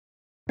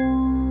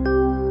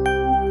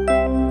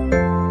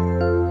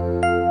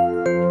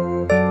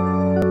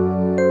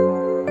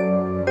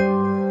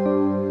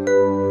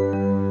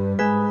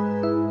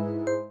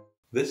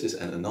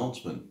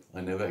announcement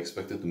I never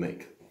expected to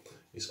make.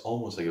 It's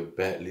almost like a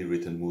badly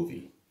written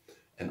movie.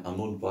 An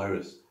unknown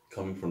virus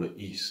coming from the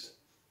east,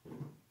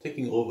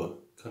 taking over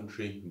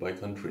country by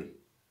country,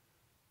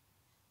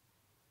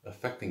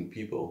 affecting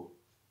people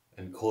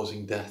and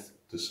causing death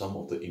to some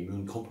of the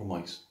immune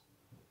compromised.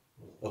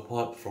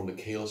 Apart from the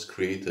chaos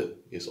created,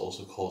 it's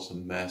also caused a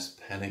mass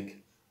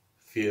panic,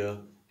 fear,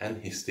 and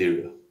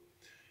hysteria.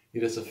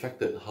 It has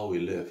affected how we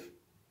live,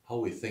 how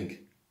we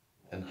think,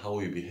 and how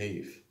we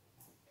behave.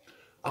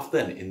 After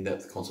an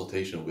in-depth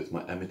consultation with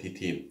my Amity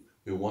team,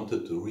 we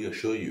wanted to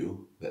reassure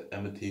you that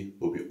Amity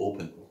will be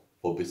open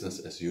for business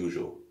as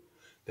usual.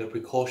 There are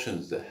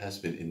precautions that has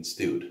been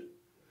instilled.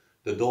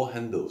 The door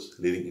handles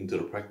leading into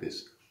the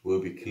practice will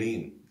be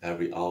cleaned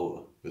every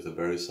hour with a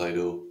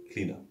vericidal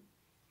cleaner.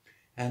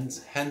 And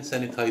hand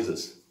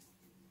sanitizers,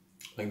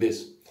 like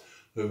this,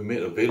 will be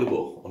made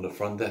available on the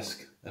front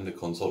desk and the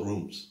consult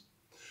rooms.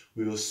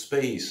 We will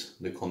space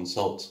the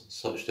consults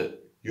such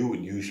that you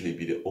would usually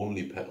be the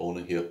only pet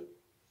owner here.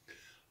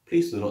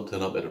 Please do not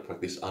turn up at the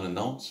practice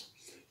unannounced.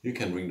 You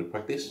can ring the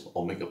practice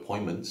or make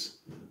appointments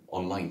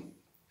online.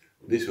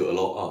 This will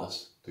allow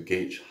us to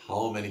gauge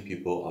how many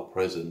people are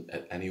present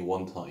at any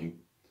one time.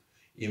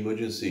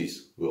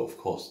 Emergencies will of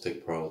course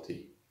take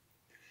priority.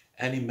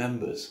 Any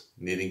members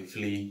needing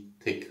flea,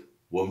 tick,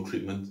 worm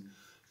treatment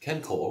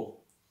can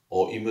call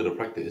or email the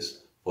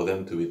practice for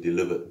them to be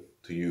delivered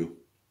to you.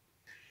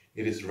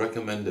 It is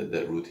recommended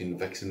that routine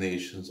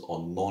vaccinations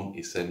or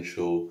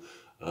non-essential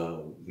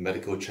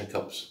medical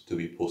checkups to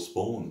be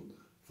postponed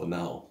for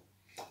now.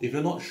 If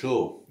you're not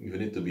sure if you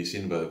need to be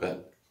seen by a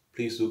vet,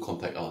 please do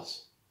contact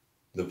us.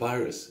 The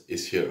virus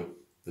is here.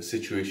 The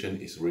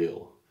situation is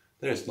real.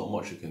 There is not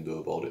much you can do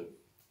about it.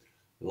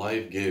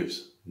 Life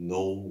gives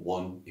no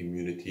one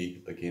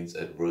immunity against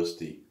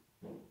adversity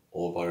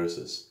or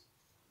viruses,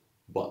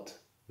 but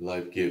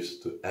life gives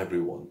to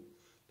everyone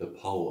the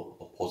power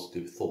of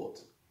positive thought,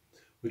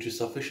 which is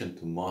sufficient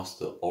to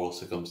master all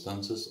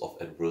circumstances of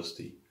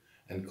adversity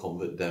and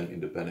convert them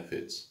into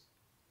benefits.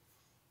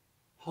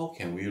 How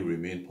can we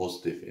remain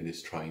positive in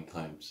these trying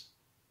times?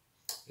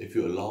 If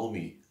you allow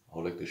me, I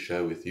would like to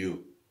share with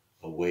you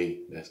a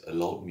way that's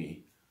allowed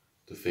me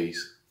to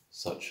face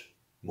such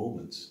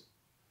moments.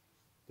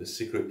 The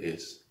secret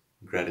is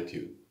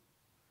gratitude.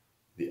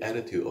 The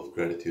attitude of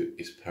gratitude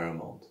is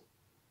paramount.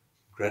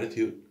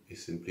 Gratitude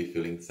is simply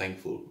feeling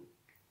thankful.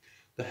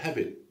 The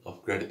habit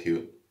of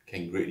gratitude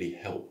can greatly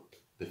help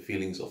the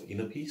feelings of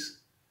inner peace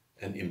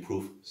and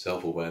improve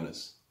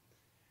self-awareness.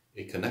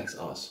 It connects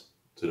us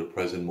to the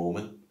present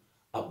moment,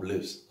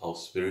 uplifts our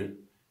spirit,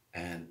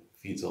 and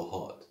feeds our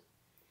heart.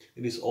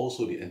 It is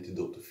also the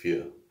antidote to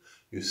fear.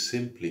 You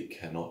simply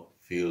cannot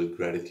feel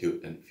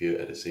gratitude and fear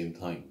at the same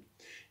time.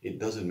 It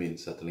doesn't mean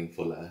settling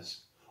for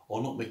less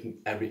or not making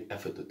every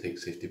effort to take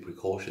safety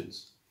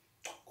precautions.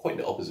 Quite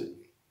the opposite.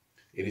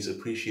 It is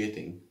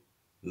appreciating,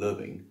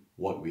 loving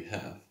what we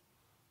have,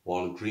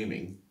 while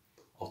dreaming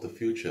of the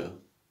future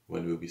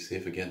when we'll be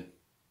safe again.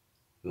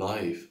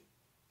 Life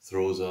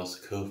throws us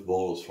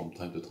curveballs from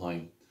time to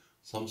time,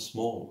 some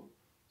small,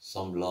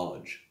 some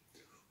large.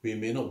 We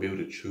may not be able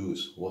to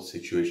choose what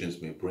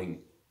situations may bring,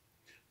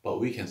 but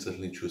we can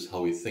certainly choose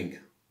how we think.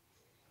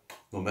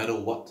 No matter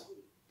what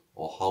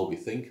or how we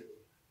think,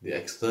 the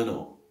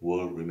external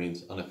world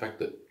remains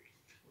unaffected.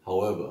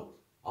 However,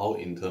 our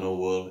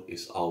internal world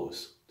is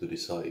ours to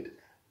decide.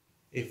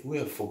 If we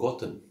have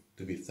forgotten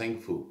to be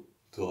thankful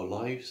to our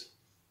lives,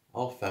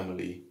 our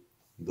family,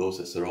 those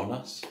that surround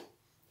us,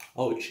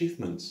 our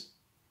achievements,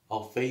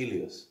 our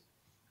failures,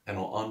 and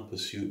our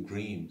unpursued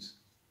dreams,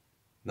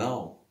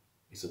 now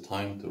is the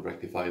time to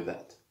rectify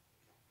that.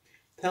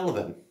 Tell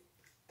them,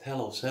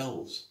 tell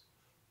ourselves,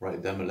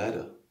 write them a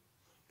letter,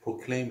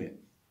 proclaim it,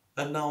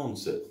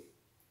 announce it.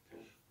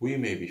 We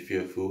may be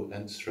fearful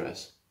and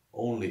stressed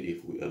only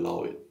if we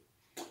allow it.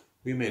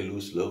 We may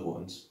lose loved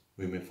ones,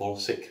 we may fall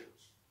sick,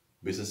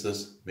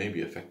 businesses may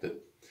be affected,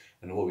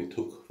 and what we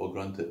took for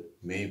granted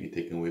may be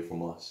taken away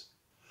from us.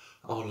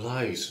 Our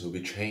lives will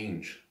be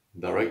changed,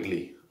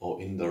 directly or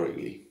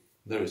indirectly.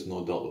 There is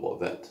no doubt about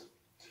that.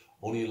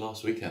 Only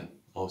last weekend,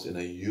 I was in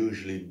a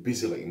usually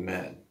busy like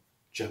mad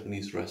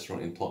Japanese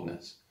restaurant in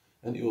Totnes,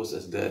 and it was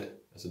as dead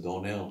as a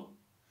doornail.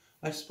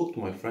 I spoke to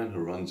my friend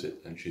who runs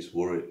it, and she's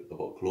worried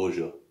about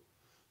closure.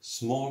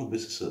 Small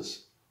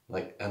businesses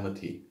like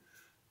Amity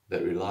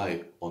that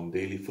rely on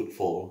daily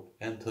footfall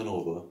and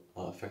turnover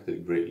are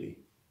affected greatly.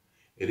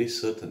 It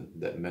is certain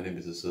that many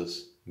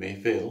businesses may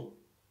fail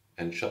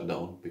and shut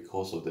down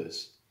because of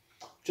this,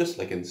 just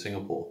like in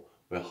Singapore,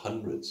 where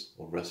hundreds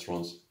of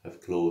restaurants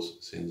have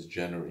closed since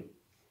January.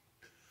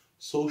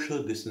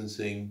 Social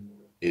distancing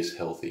is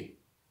healthy.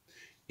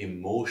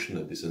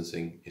 Emotional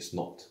distancing is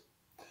not.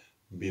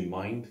 Be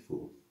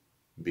mindful.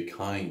 Be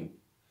kind.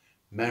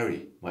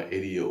 Mary, my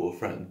 80-year-old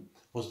friend,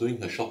 was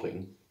doing her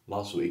shopping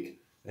last week,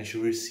 and she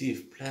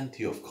received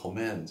plenty of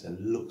comments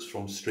and looks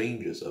from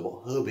strangers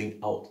about her being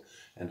out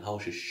and how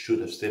she should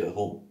have stayed at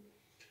home.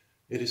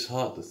 It is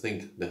hard to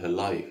think that her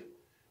life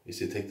is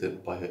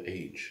dictated by her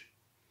age.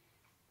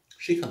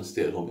 She can't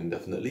stay at home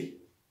indefinitely.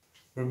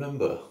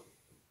 Remember,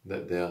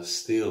 that there are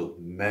still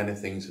many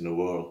things in the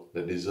world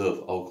that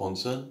deserve our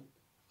concern,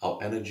 our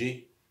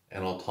energy,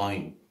 and our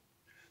time.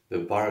 The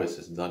virus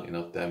has done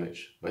enough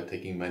damage by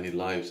taking many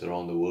lives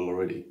around the world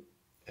already,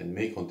 and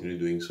may continue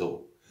doing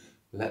so.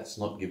 Let's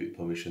not give it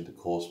permission to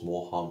cause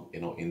more harm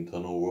in our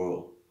internal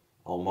world,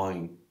 our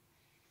mind.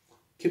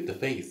 Keep the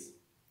faith,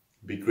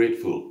 be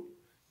grateful,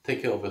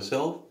 take care of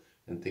yourself,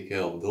 and take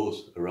care of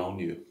those around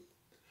you.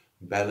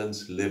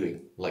 Balance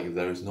living like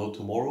there is no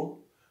tomorrow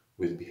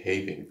with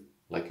behaving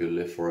like you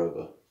live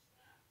forever.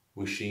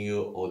 Wishing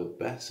you all the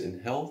best in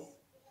health,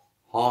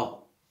 heart,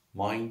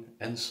 mind,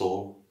 and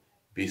soul.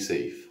 Be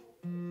safe.